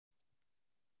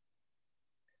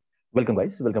Welcome,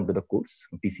 guys. Welcome to the course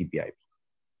TCPI.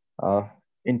 Uh,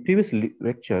 in previous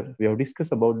lecture, we have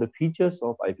discussed about the features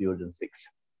of IP version 6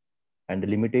 and the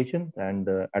limitation and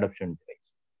the adoption delays.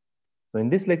 So in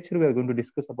this lecture, we are going to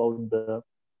discuss about the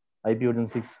IP version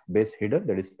 6 base header,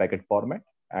 that is packet format,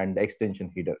 and the extension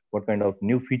header. What kind of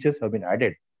new features have been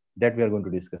added that we are going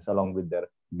to discuss along with their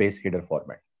base header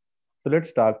format. So let's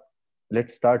start.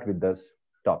 Let's start with this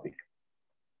topic.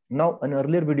 Now, in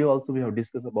earlier video also we have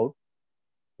discussed about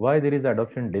why there is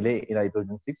adoption delay in IP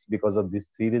version 6 because of these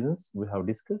three reasons we have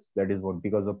discussed. That is what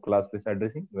because of classless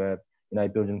addressing, where in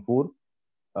IP version 4,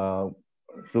 uh,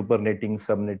 supernetting,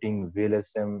 subnetting,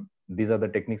 VLSM, these are the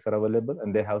techniques are available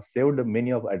and they have saved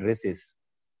many of addresses.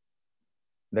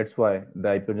 That's why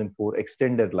the IP version 4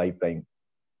 extended lifetime.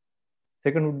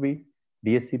 Second would be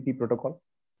DHCP protocol.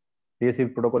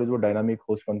 DHCP protocol is a dynamic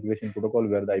host configuration protocol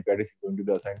where the IP address is going to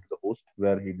be assigned to the host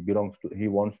where he belongs to. He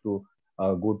wants to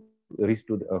reach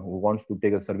to who wants to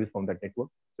take a service from that network.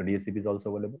 So DHCP is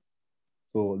also available.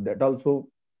 So that also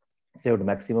saved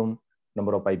maximum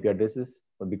number of IP addresses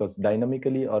because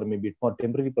dynamically or maybe for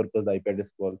temporary purpose the IP address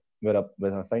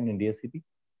were assigned in DHCP.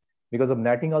 Because of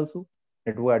NATing also,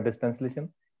 network address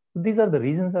translation. So these are the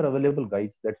reasons are available,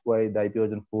 guys. That's why the IP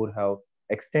version 4 have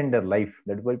extend their life.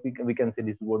 That's why we can say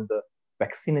this is what the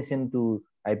vaccination to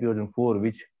IP version 4,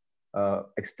 which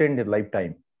extend their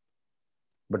lifetime.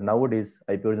 But nowadays,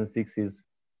 IP version 6 is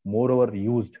moreover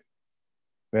used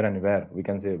where and where. We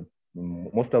can say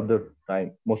most of the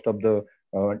time, most of the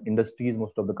industries,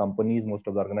 most of the companies, most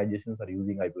of the organizations are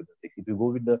using IP version 6. If you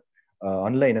go with the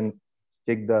online and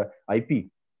check the IP,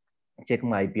 check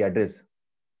my IP address.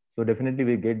 So definitely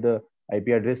we get the IP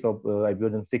address of IP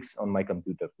version 6 on my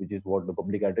computer, which is what the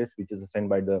public address, which is assigned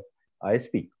by the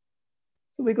ISP.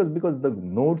 So because the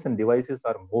nodes and devices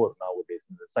are more nowadays,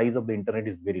 the size of the internet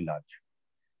is very large.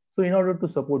 So in order to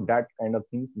support that kind of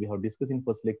things, we have discussed in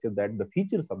first lecture that the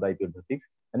features of the IP version 6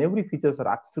 and every features are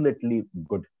absolutely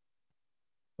good.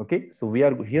 Okay, so we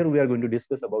are going to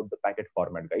discuss about the packet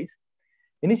format, guys.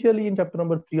 Initially in chapter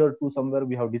number 3 or 2 somewhere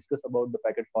we have discussed about the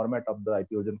packet format of the IP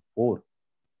version 4,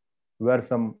 where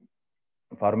some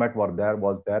format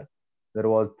was there. There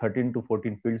was 13 to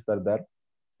 14 fields were there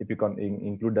if you can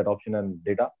include that option and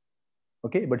data.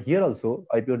 Okay, but here also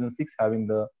IP version 6 having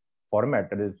the format,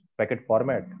 that is packet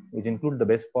format, which include the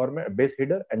base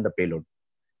header and the payload.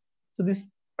 So this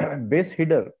base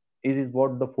header is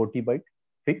what the 40 byte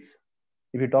fix.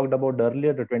 If you talked about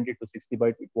earlier, the 20 to 60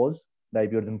 byte it was the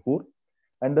IP version 4.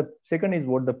 And the second is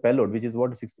what the payload, which is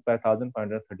what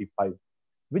 65,535,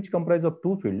 which comprise of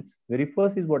two fields. Very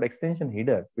first is what extension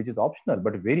header, which is optional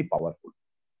but very powerful.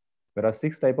 There are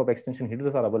 6 type of extension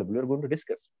headers are available. We are going to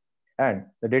discuss. And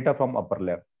the data from upper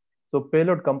layer. So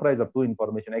payload comprise of two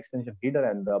information, extension header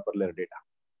and the upper layer data.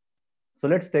 So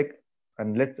let's take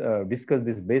and let's discuss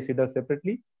this base header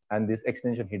separately and this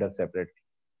extension header separately.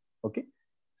 Okay.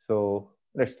 So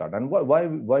let's start. And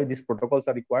why these protocols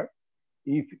are required?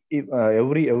 If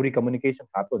every communication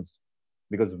happens,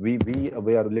 because we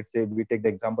are, let's say we take the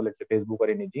example, let's say Facebook or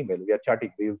any Gmail, we are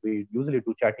chatting, we usually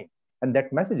do chatting, and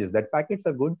that messages, that packets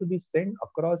are going to be sent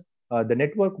across the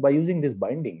network by using this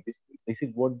binding. This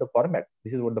is what the format,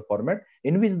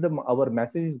 in which our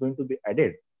message is going to be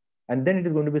added, and then it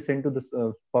is going to be sent to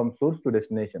the from source to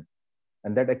destination.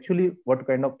 And that actually what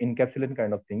kind of encapsulation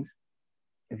kind of things,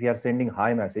 if you are sending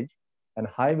hi message, and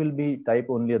hi will be type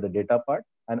only the data part,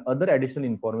 and other additional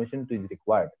information is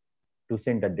required to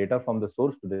send that data from the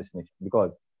source to destination,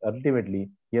 because ultimately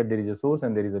here there is a source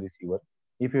and there is a receiver.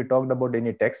 If you talked about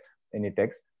any text,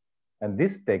 and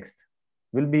this text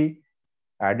will be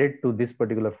added to this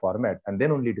particular format, and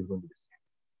then only it is going to be sent.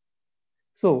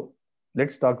 So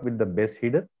let's talk with the base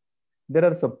header. There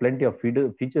are some plenty of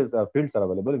features fields are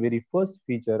available. Very first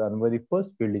feature and very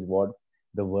first field is what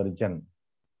the version,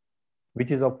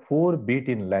 which is of 4-bit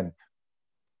in length.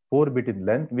 4-bit in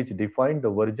length, which define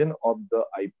the version of the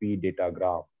IP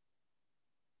datagram.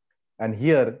 And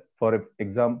here, for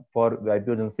example, for the IP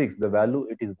version 6, the value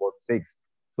it is what 6.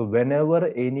 So whenever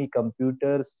any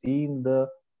computer seeing the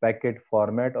packet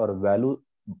format or value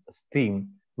stream,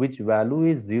 which value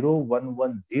is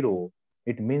 0110,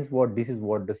 it means what this is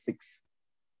what the 6.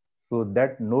 So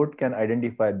that node can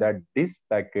identify that this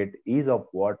packet is of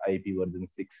what IP version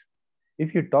 6.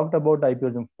 If you talked about IP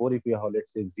version 4, if you have,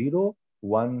 let's say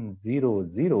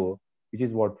 0100, which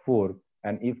is what 4,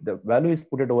 and if the value is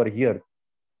put it over here,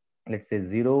 let's say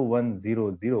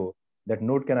 0100, that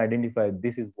node can identify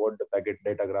this is what the packet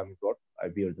datagram is what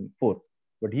IP version 4.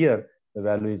 But here the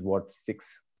value is what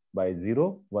 6 by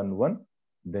 011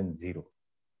 then 0.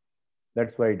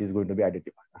 That's why it is going to be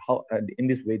identified. How in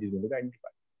this way it is going to be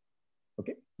identified.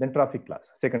 Okay, then traffic class,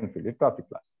 second field is traffic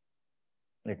class.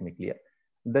 Let me clear.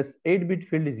 This 8-bit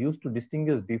field is used to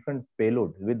distinguish different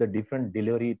payloads with the different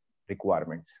delivery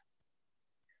requirements.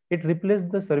 It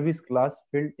replaced the service class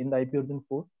field in the IP version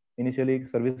 4. Initially,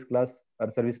 service class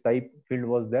or service type field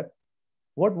was there.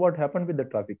 What happened with the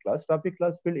traffic class? Traffic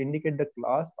class field indicate the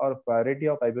class or priority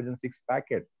of IP version 6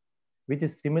 packet, which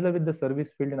is similar with the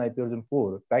service field in IP version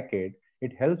 4 packet.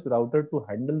 It helps router to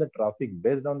handle the traffic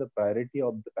based on the priority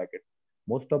of the packet.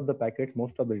 Most of the packets,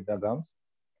 most of the datagrams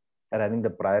are having the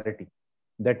priority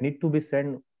that need to be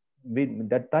sent with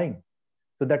that time.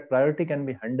 So that priority can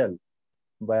be handled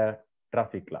by a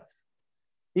traffic class.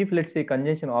 If let's say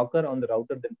congestion occur on the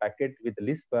router, then packet with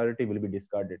least priority will be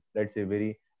discarded. Let's say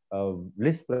very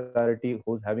least priority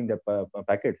who's having the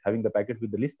packet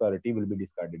with the least priority will be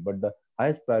discarded. But the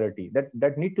highest priority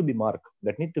that need to be marked.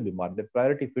 That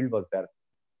priority field was there.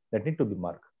 That need to be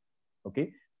marked.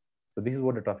 Okay. So this is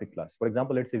what the traffic class. For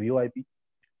example, let's say VoIP,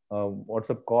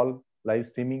 WhatsApp call, live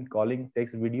streaming, calling,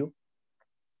 text, video.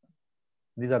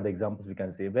 These are the examples we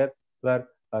can say where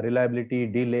reliability,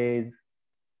 delays,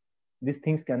 these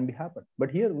things can be happen.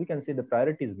 But here we can say the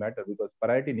priorities matter because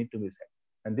priority need to be set,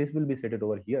 and this will be set it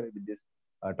over here with this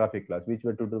traffic class, which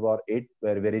were 2 to the power 8,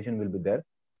 where variation will be there.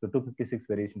 So 256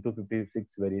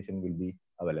 variation will be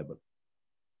available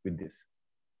with this.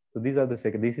 So these are the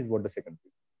second. This is what the second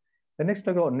field. The next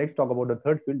talk about the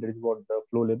third field. That is what the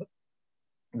flow label.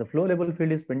 The flow label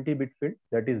field is 20-bit field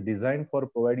that is designed for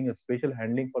providing a special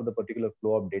handling for the particular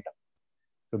flow of data.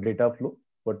 So data flow,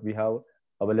 what we have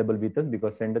available with us,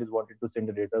 because sender is wanted to send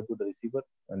the data to the receiver,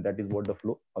 and that is what the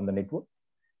flow on the network.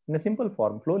 In a simple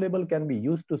form, flow label can be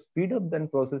used to speed up the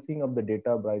processing of the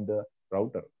data by the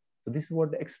router. So this is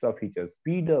what the extra features.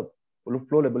 Speed up,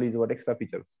 flow label is what extra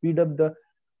feature. Speed up the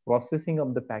processing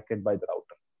of the packet by the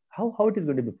router. How it is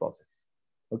going to be processed?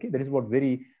 Okay, that is what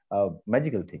very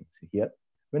magical things here.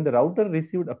 When the router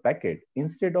received a packet,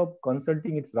 instead of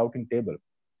consulting its routing table,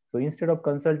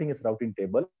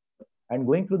 and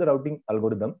going through the routing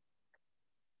algorithm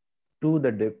to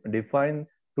define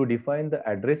the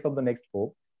address of the next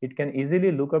hop, it can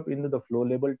easily look up into the flow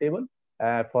label table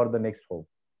for the next hop.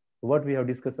 What we have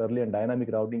discussed earlier in dynamic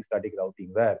routing, static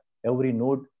routing, where every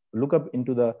node look up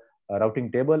into the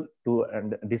routing table to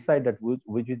and decide that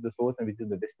which is the source and which is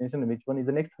the destination and which one is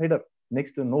the next header,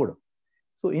 next node.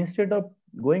 So instead of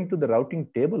going to the routing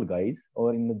table, guys,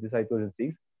 or in this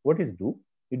IP6, what is do?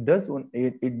 It does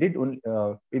it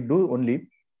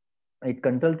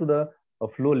control to the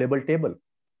flow label table.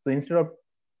 So instead of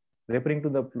referring to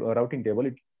the routing table,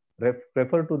 it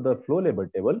refer to the flow label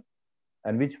table,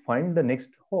 and which find the next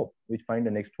hop.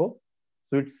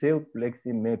 So it save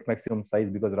maximum size,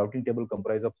 because routing table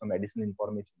comprise of some additional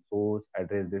information: source,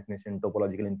 address, destination,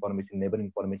 topological information, neighbor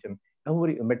information,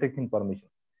 every matrix information.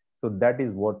 So that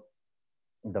is what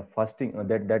the fasting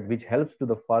that which helps to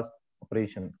the fast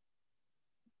operation.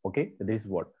 Okay, this is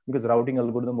what, because routing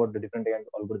algorithm, what the different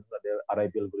algorithms are there,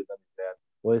 RIP algorithm is there,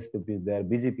 OSPP is there,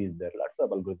 BGP is there, lots of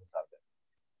algorithms are there.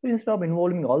 So instead of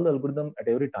involving all the algorithm at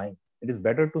every time, it is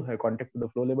better to have contact to the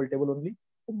flow label table only,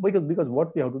 because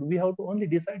what we have to do, we have to only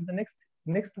decide the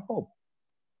next hop.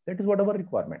 That is what our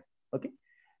requirement. Okay.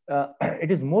 It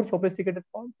is more sophisticated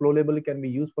form. Flow label can be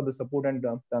used for the support and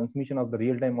transmission of the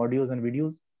real-time audios and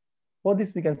videos. For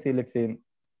this, we can say, let's say,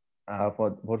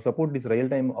 for support this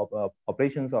real-time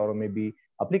operations or maybe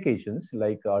applications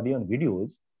like audio and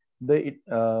videos,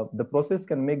 the process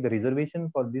can make the reservation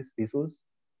for this resource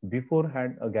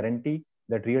beforehand, a guarantee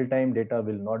that real-time data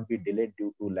will not be delayed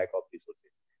due to lack of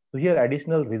resources. So here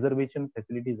additional reservation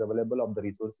facilities available of the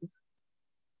resources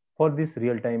for this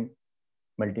real-time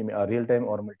or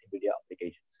multimedia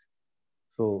applications.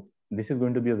 So this is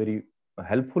going to be a very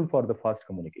helpful for the fast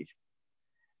communication.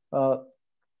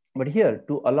 But here,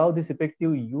 to allow this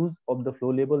effective use of the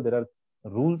flow label, there are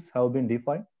rules have been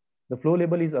defined. The flow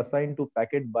label is assigned to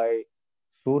packet by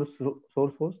source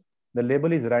host. The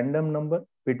label is random number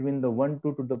between the 1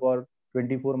 to the power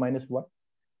 24 minus 1.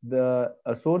 The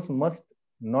source must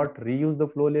not reuse the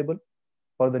flow label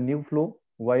for the new flow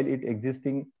while its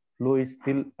existing flow is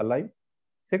still alive.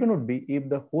 Second would be, if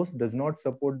the host does not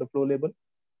support the flow label,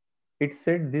 it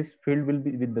said this field will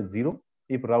be with the 0.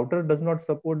 If router does not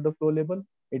support the flow label,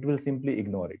 it will simply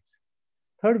ignore it.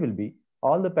 Third will be,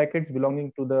 all the packets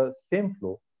belonging to the same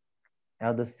flow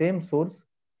have the same source,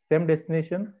 same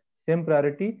destination, same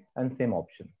priority, and same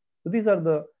option. So these are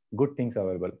the good things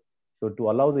available. So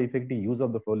to allow the effective use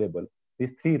of the flow label,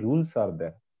 these three rules are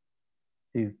there.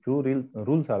 These two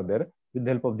rules are there. With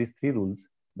the help of these three rules,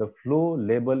 the flow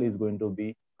label is going to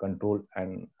be controlled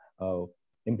and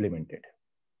implemented.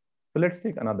 So let's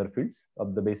take another fields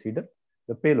of the base header,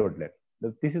 the payload layer.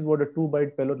 This is what a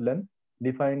 2-byte payload length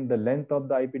define the length of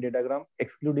the IP datagram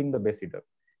excluding the base header.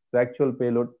 The actual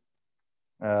payload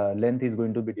length is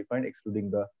going to be defined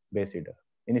excluding the base header.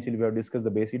 Initially, we have discussed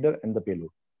the base header and the payload.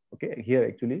 Okay, here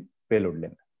actually payload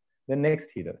length. The next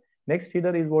header. Next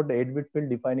header is what the 8-bit field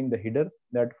defining the header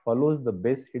that follows the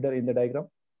base header in the diagram.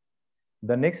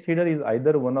 The next header is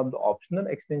either one of the optional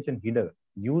extension header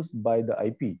used by the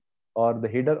IP or the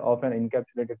header of an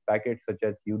encapsulated packet such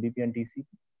as UDP and TCP.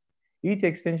 Each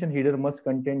extension header must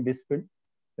contain this field.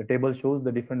 The table shows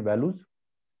the different values.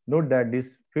 Note that this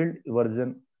field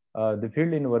version, the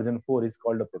field in version 4 is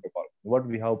called a protocol. What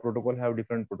we have protocol have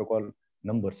different protocol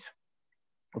numbers.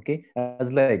 Okay,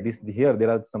 as like this here there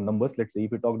are some numbers. Let's say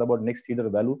if we talked about next header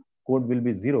value, code will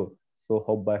be 0. So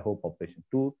hop by hop operation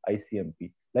 2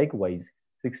 ICMP. Likewise,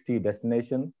 60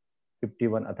 destination,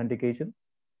 51 authentication,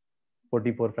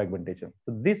 44 fragmentation.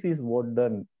 So this is what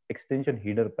the extension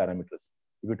header parameters.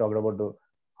 If we talk about the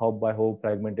hop by hop,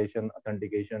 fragmentation,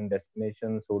 authentication,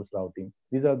 destination, source routing,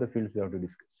 these are the fields we have to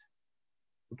discuss.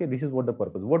 Okay, this is what the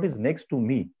purpose. What is next to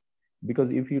me?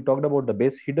 Because if you talked about the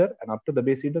base header, and after the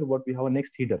base header, what we have a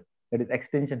next header, that is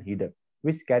extension header,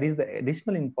 which carries the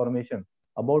additional information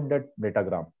about that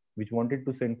datagram, which wanted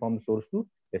to send from source to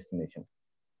destination.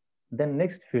 Then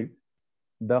next field,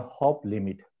 the hop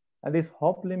limit. And this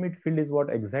hop limit field is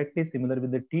what exactly similar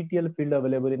with the TTL field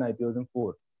available in IP version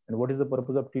 4. And what is the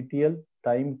purpose of TTL?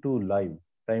 Time to live,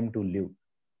 time to live,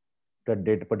 the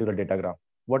data, particular datagram.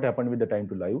 What happened with the time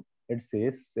to live? It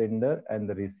says sender and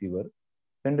the receiver.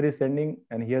 Sender is sending,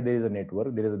 and here there is a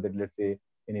network. There is a, let's say,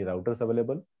 any routers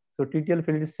available. So TTL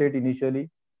field is set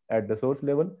initially at the source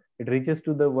level. It reaches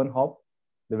to the one hop.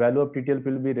 The value of TTL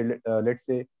field will be, let's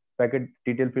say, packet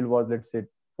TTL field was, let's say,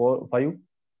 5.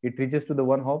 It reaches to the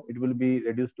one hop. It will be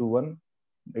reduced to 1.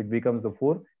 It becomes the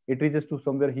 4. It reaches to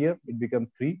somewhere here. It becomes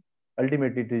 3.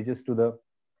 Ultimately, it reaches to the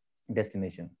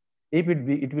destination. If it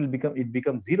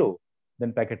becomes 0,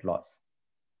 then packet loss.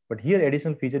 But here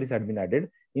additional feature has been added.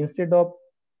 Instead of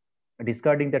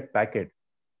discarding that packet,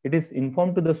 it is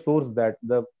informed to the source that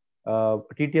the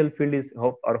TTL field is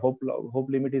hop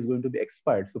limit is going to be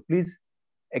expired. So please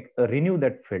renew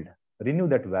that field, renew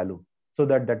that value, so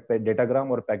that that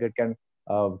datagram or packet can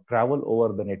travel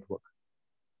over the network,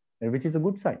 and which is a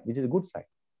good sign.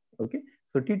 Okay,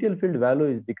 so TTL field value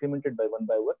is decremented by 1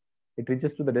 by 1. It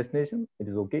reaches to the destination. It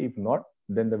is okay. If not,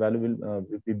 then the value will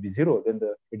be 0. Then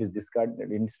it is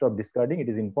discarded. Instead of discarding, it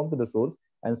is informed to the source,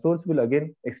 and source will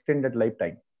again extend that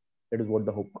lifetime. That is what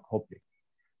the hop is.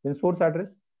 Then source address.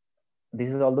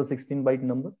 This is also 16-byte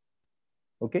number.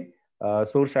 Okay,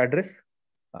 source address.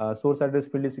 Source address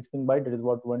field is 16-byte. That is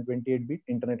what 128-bit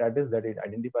internet address that it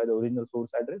identify the original source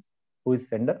address, who is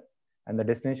sender, and the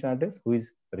destination address, who is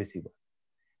receiver.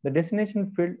 The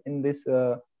destination field in this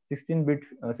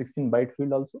 16-byte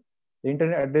field also, the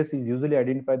internet address is usually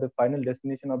identify the final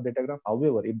destination of datagram.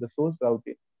 However, if the source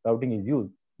routing is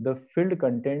used, the field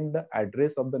contain the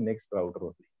address of the next router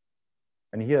only.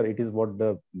 And here it is what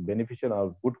the beneficial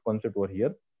or good concept over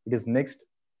here. It is next,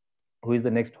 who is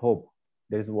the next hop.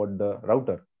 There is what the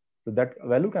router. So that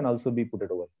value can also be put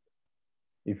it over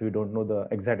here if you don't know the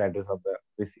exact address of the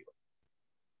receiver.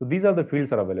 So these are the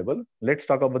fields are available. Let's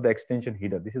talk about the extension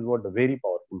header. This is what the very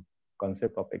powerful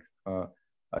concept of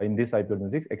in this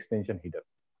IPv6 extension header.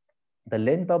 The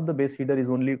length of the base header is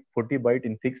only 40 byte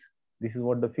in fix. This is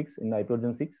what the fix in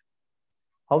IPv6.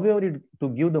 However, to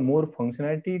give the more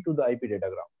functionality to the IP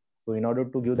datagram. So in order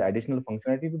to give the additional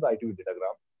functionality to the IP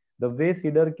datagram, the base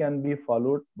header can be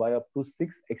followed by up to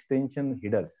 6 extension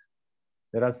headers.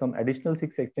 There are some additional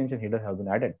 6 extension headers have been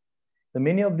added. The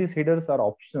many of these headers are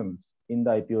options in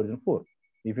the IP version 4.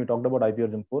 If you talked about IP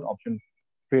version 4 option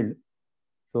field,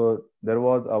 so there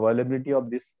was availability of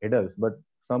these headers, but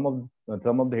some of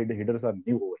the headers are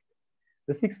new over here.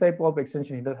 The 6 type of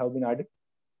extension header have been added.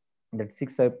 That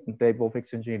 6 type of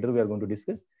extension header we are going to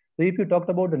discuss. So if you talked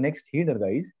about the next header,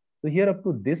 guys, so here up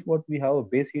to this, what we have a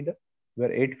base header where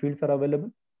 8 fields are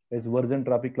available. There's version,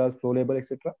 traffic class, flow label,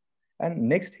 etc. And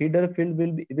next header field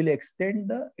will extend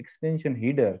the extension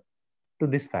header to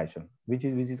this fashion, which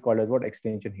is called as what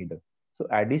extension header. So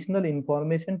additional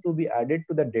information to be added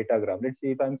to the datagram. Let's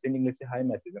say if I'm sending, let's say hi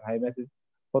message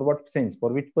for what sense,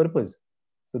 for which purpose.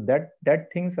 So that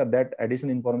things are that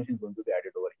additional information is going to be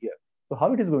added over here. So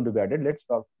how it is going to be added? Let's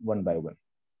talk one by one.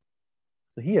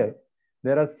 So here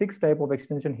there are 6 type of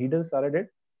extension headers are added: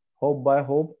 hop by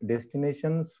hop,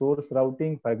 destination, source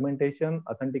routing, fragmentation,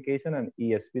 authentication, and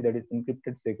ESP, that is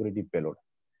encrypted security payload.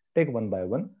 Take one by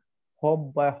one.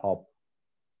 Hop by hop.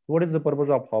 What is the purpose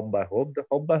of hop by hop? The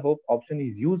hop by hop option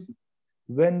is used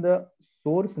when the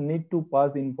source need to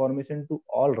pass information to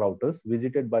all routers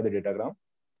visited by the datagram.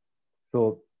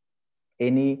 So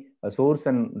any source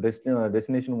and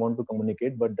destination want to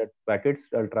communicate, but that packets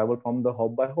travel from the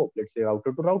hop by hop, let's say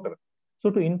router to router. So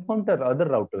to inform the other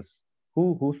routers,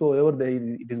 whosoever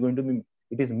it is going to be,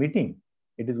 it is meeting,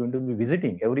 it is going to be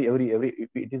visiting every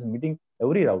it is meeting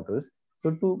every routers.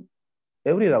 So to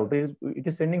every router it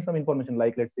is sending some information,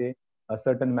 like let's say a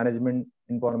certain management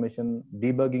information,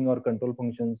 debugging or control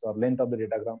functions or length of the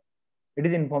datagram. It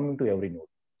is informing to every node.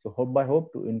 So hop by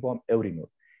hop to inform every node.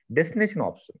 Destination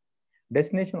option.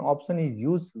 Destination option is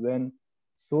used when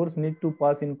source need to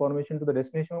pass information to the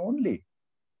destination only.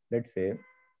 Let's say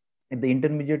if the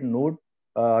intermediate node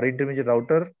or intermediate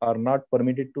router are not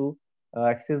permitted to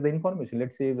access the information.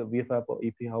 Let's say if we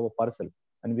have a parcel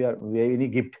and we have any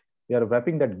gift, we are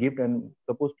wrapping that gift and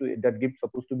that gift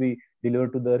supposed to be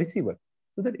delivered to the receiver.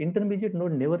 So that intermediate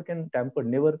node never can tamper,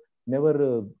 never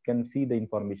can see the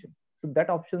information. So that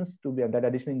options to be, that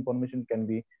additional information can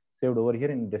be saved over here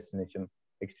in destination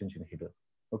extension header.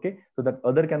 Okay, so that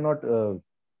other cannot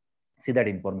see that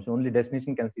information. Only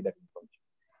destination can see that information.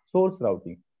 Source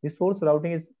routing. The source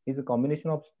routing is a combination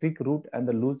of strict root and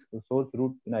the loose source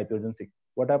root in IPv6.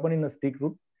 What happened in a strict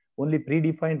root? Only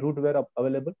predefined route were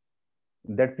available.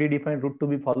 That predefined route to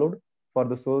be followed for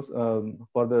the source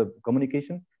for the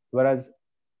communication. Whereas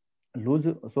loose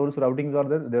source routings are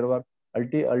there. There were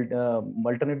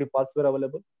alternative paths were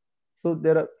available. So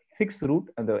there are fixed route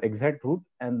and the exact route,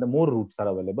 and the more routes are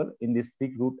available in this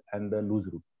strict route and the loose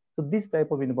route. So this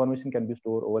type of information can be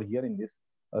stored over here in this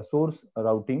source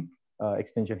routing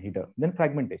extension header. Then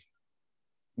fragmentation.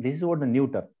 This is what the new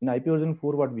term in IP version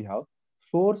 4. What we have,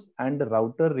 source and the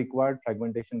router required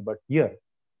fragmentation, but here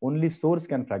only source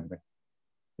can fragment.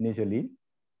 Initially,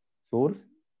 source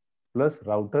plus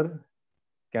router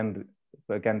can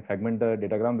fragment the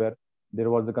datagram, where there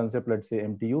was the concept, let's say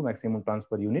MTU, maximum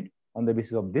transfer unit. On the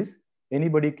basis of this,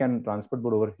 anybody can transfer,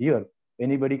 but over here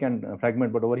anybody can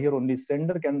fragment, but over here only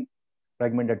sender can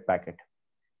fragment that packet.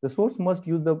 The source must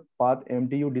use the path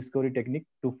MTU discovery technique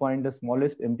to find the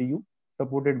smallest MTU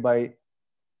supported by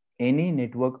any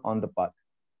network on the path.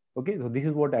 Okay, so this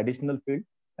is what additional field.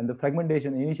 And the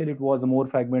fragmentation, initially it was more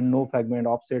fragment, no fragment,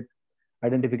 offset,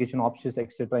 identification, offsets,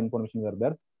 etc. information were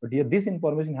there. But here this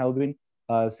information have been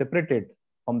separated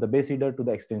from the base header to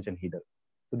the extension header.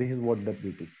 So this is what the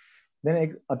beauty.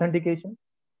 Then authentication.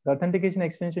 The authentication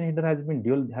extension header has been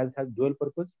has dual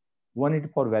purpose. One is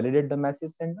for validate the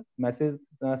message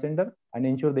sender and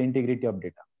ensure the integrity of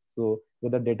data. So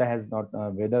whether data has not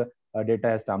whether data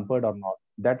has tampered or not,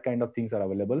 that kind of things are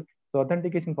available. So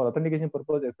authentication, for authentication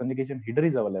purpose, authentication header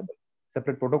is available.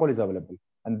 Separate protocol is available,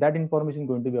 and that information is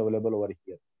going to be available over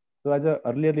here. So as I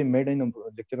earlier made in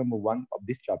lecture number 1 of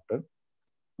this chapter,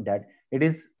 that it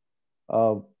is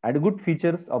add good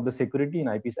features of the security in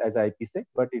IP as IPsec,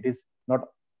 but it is not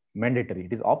mandatory.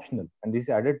 It is optional, and this is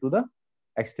added to the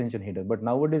extension header. But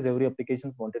nowadays, every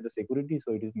application wanted the security,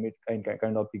 so it is made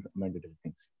kind of mandatory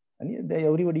things, and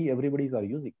everybody's are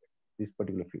using this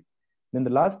particular field. Then the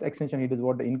last extension header is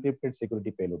what the encrypted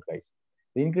security payload, guys.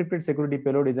 The encrypted security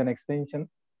payload is an extension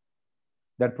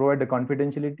that provide the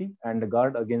confidentiality and the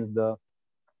guard against the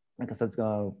such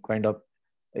kind of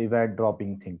evade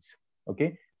dropping things.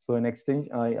 Okay, so an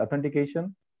extension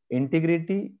authentication,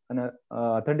 integrity and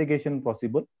authentication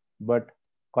possible, but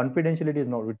confidentiality is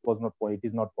not. It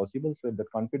is not possible. So the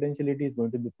confidentiality is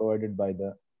going to be provided by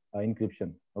the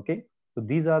encryption. Okay, so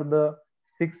these are the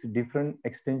 6 different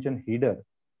extension header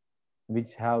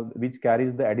which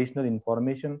carries the additional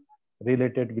information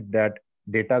related with that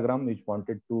datagram which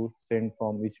wanted to send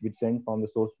from which send from the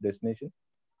source to destination.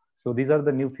 So these are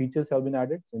the new features have been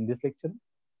added in this lecture.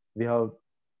 We have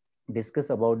discussed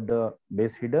about the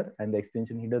base header and the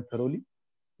extension header thoroughly.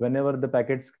 Whenever the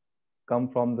packets come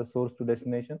from the source to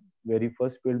destination, very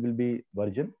first field will be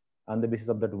version. On the basis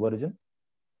of that version,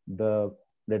 the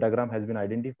datagram has been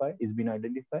identified,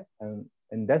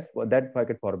 and that's what that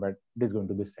packet format it is going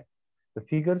to be sent. The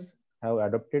figures have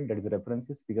adopted, that is the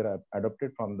references figure have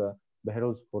adopted from the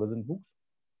Behro's Horizon books.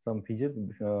 Some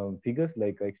figures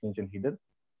like extension header.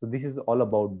 So this is all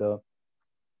about the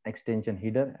extension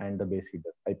header and the base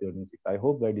header IP version 6. I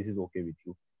hope that this is okay with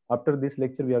you. After this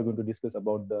lecture, we are going to discuss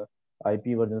about the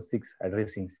IP version 6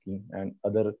 addressing scheme and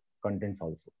other contents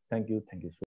also. Thank you. Thank you so much.